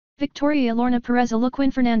Victoria Lorna Perez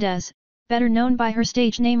Aluquin-Fernandez, better known by her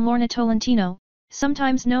stage name Lorna Tolentino,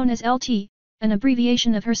 sometimes known as LT, an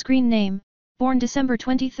abbreviation of her screen name, born December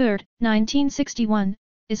 23, 1961,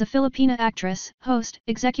 is a Filipina actress, host,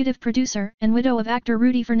 executive producer and widow of actor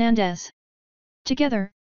Rudy Fernandez.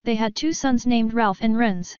 Together, they had two sons named Ralph and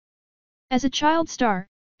Renz. As a child star,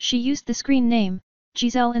 she used the screen name,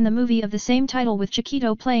 Giselle in the movie of the same title with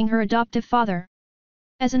Chiquito playing her adoptive father.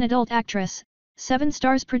 As an adult actress, Seven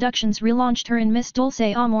Stars Productions relaunched her in Miss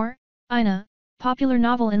Dulce Amor, Ina, popular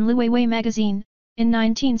novel in Liwayway Magazine, in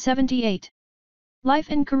 1978. Life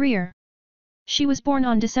and career. She was born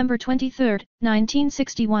on December 23,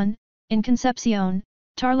 1961, in Concepcion,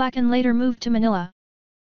 Tarlac and later moved to Manila.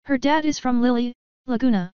 Her dad is from Liliw,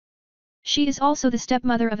 Laguna. She is also the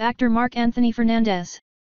stepmother of actor Mark Anthony Fernandez.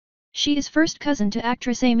 She is first cousin to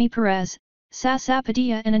actress Amy Perez, Zsa Zsa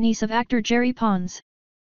Padilla and a niece of actor Jerry Pons.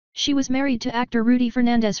 She was married to actor Rudy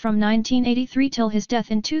Fernandez from 1983 till his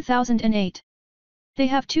death in 2008. They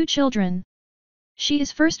have two children. She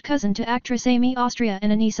is first cousin to actress Amy Austria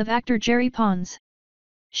and a niece of actor Jerry Pons.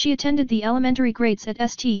 She attended the elementary grades at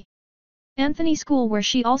St. Anthony School where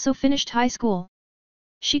she also finished high school.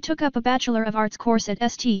 She took up a Bachelor of Arts course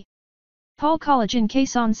at St. Paul College in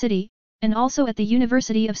Quezon City, and also at the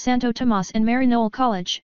University of Santo Tomas and Marinoel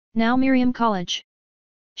College, now Miriam College.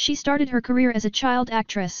 She started her career as a child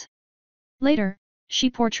actress. Later, she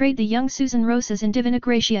portrayed the young Susan Rosas in Divina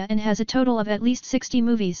Gracia and has a total of at least 60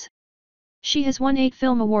 movies. She has won 8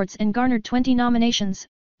 film awards and garnered 20 nominations,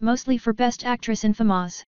 mostly for Best Actress in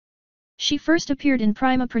FAMAS. She first appeared in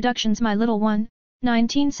Prima Productions' My Little One,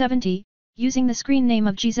 1970, using the screen name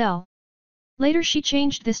of Giselle. Later she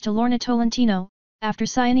changed this to Lorna Tolentino, after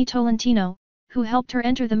Siani Tolentino, who helped her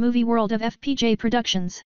enter the movie world of FPJ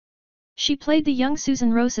Productions. She played the young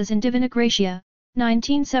Susan Rosas in Divina Gracia,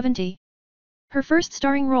 1970. Her first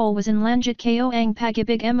starring role was in Lanjut Ko Ang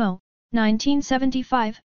Pag-ibig Mo,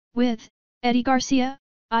 1975, with Eddie Garcia,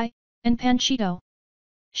 and Panchito.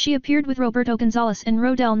 She appeared with Roberto Gonzalez and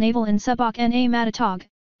Rodel Naval in Subok Na Matatog,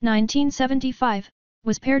 1975,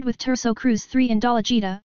 was paired with Terso Cruz III in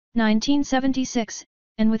Dalajita, 1976,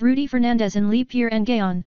 and with Rudy Fernandez in Leap Year and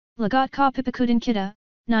Gayon, Lagot Ka Pipakudin Kita,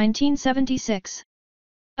 1976.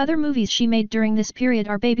 Other movies she made during this period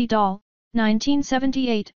are Baby Doll,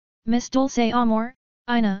 1978, Miss Dulce Amor,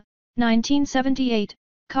 Ina, 1978,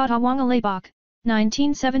 Katawanga Labak,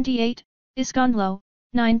 1978, Iskandlo,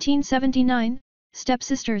 1979,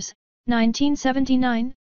 Stepsisters,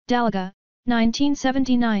 1979, Dalaga,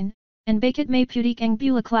 1979, and Bakit May Putik Ang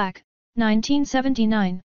Bulaklak,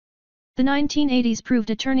 1979. The 1980s proved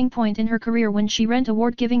a turning point in her career when she rent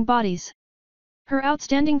award-giving bodies. Her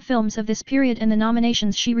outstanding films of this period and the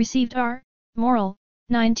nominations she received are, Moral,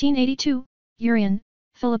 1982, Urian,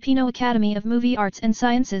 Filipino Academy of Movie Arts and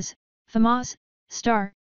Sciences, FAMAS,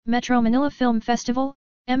 Star, Metro Manila Film Festival,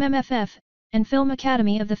 MMFF, and Film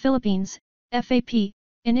Academy of the Philippines, FAP,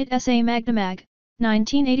 Init Sa Magdamag,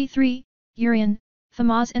 1983, Urian,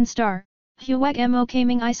 FAMAS and Star, Huwag Mo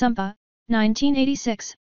Kaming Isumpa,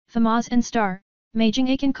 1986, FAMAS and Star,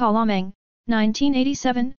 Majing Akin Kalamang,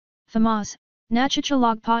 1987, FAMAS,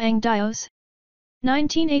 Nachichalog Pa Ang Dios.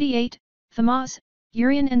 1988, FAMAS,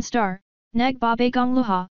 Urian and Star, Nagbabagang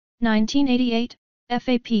Luha, 1988,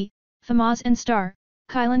 FAP, FAMAS and Star,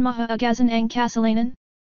 Kailan Maha Agazan Ang Kasalanan.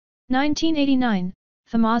 1989,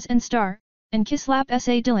 FAMAS and Star, and Kislap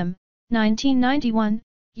Sa Dilim, 1991,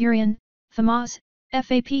 Urian, FAMAS,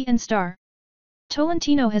 FAP and Star.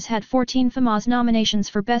 Tolentino has had 14 FAMAS nominations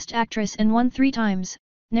for Best Actress and won 3 times,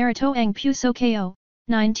 Narito Ang Puso Ko,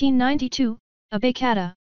 1992,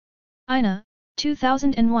 Abekata. Ina,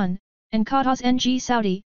 2001, and Katas Ng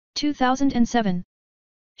Saudi, 2007.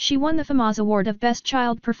 She won the FAMAS Award of Best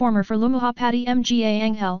Child Performer for Lumuhapati Mga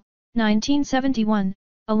Anghel, 1971,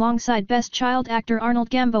 alongside Best Child Actor Arnold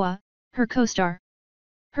Gamboa, her co-star.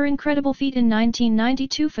 Her incredible feat in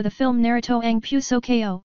 1992 for the film Narito Ang Puso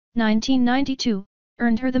Ko, 1992,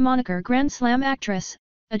 earned her the moniker Grand Slam Actress,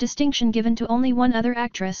 a distinction given to only one other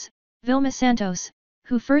actress, Vilma Santos,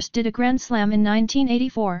 who first did a Grand Slam in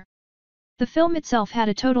 1984. The film itself had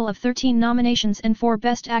a total of 13 nominations and 4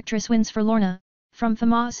 Best Actress wins for Lorna, from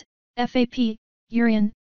FAMAS, FAP,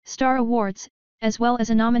 Urian, Star Awards, as well as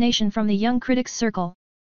a nomination from the Young Critics Circle.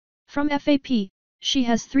 From FAP, she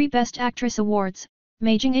has 3 Best Actress Awards,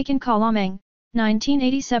 Majing Akin Kalamang,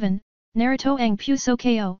 1987, Narito Ang Puso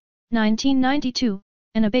Ko, 1992,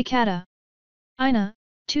 and Abekata. Ina,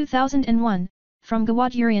 2001, from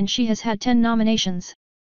Gawad Urian she has had 10 nominations.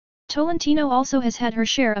 Tolentino also has had her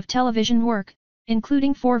share of television work,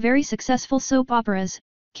 including 4 very successful soap operas,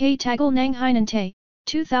 K Tagal Nang Hinante,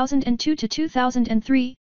 2002 to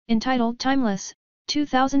 2003, entitled Timeless,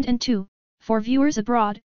 2002, for viewers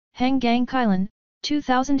abroad, Hanggang Kailan,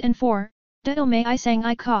 2004, Dahil May Isang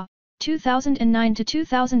I Ka, 2009 to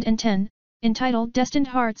 2010, entitled Destined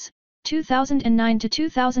Hearts, 2009 to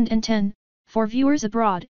 2010, for viewers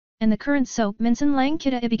abroad, and the current soap Minsan Lang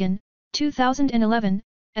Kita Ibigan, 2011,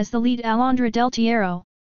 as the lead Alondra Del Tierro.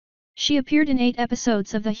 She appeared in 8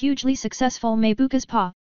 episodes of the hugely successful May Bukas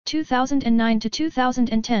Pa, 2009 to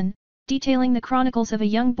 2010, detailing the chronicles of a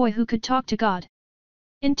young boy who could talk to God.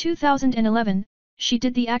 In 2011, she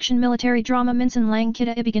did the action military drama Minsan Lang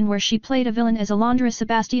Kita Ibigan where she played a villain as Alondra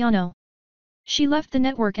Sebastiano. She left the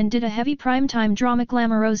network and did a heavy primetime drama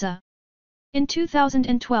Glamorosa. In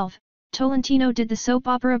 2012, Tolentino did the soap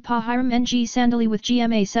opera Pahiram Ng Sandali with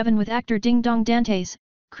GMA7 with actor Ding Dong Dantes,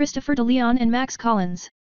 Christopher De Leon and Max Collins.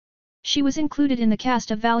 She was included in the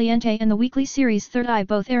cast of Valiente and the weekly series Third Eye,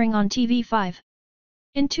 both airing on TV5.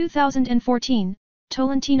 In 2014,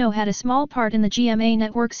 Tolentino had a small part in the GMA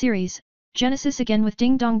network series, Genesis again with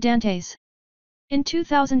Ding Dong Dantes. In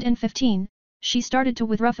 2015, she starred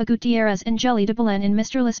with Rufa Gutierrez and Jelly de Belen in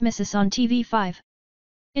Misterless Mrs. on TV5.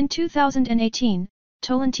 In 2018,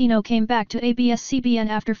 Tolentino came back to ABS-CBN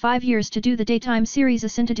after 5 years to do the daytime series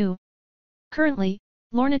Asintado. Currently,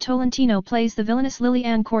 Lorna Tolentino plays the villainous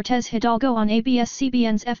Lilian Cortez Hidalgo on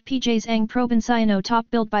ABS-CBN's FPJ's Ang Provinciano, top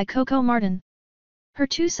billed by Coco Martin. Her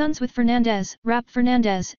 2 sons with Fernandez, Ralph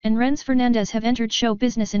Fernandez and Renz Fernandez have entered show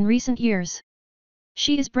business in recent years.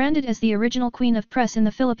 She is branded as the original queen of press in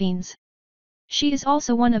the Philippines. She is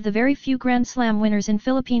also one of the very few Grand Slam winners in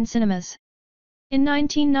Philippine cinemas. In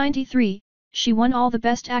 1993, she won all the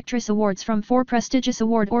Best Actress awards from 4 prestigious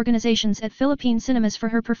award organizations at Philippine cinemas for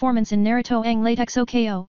her performance in Narito Ang Latex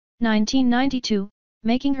Okao, 1992,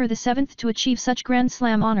 making her the 7th to achieve such Grand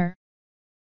Slam honor.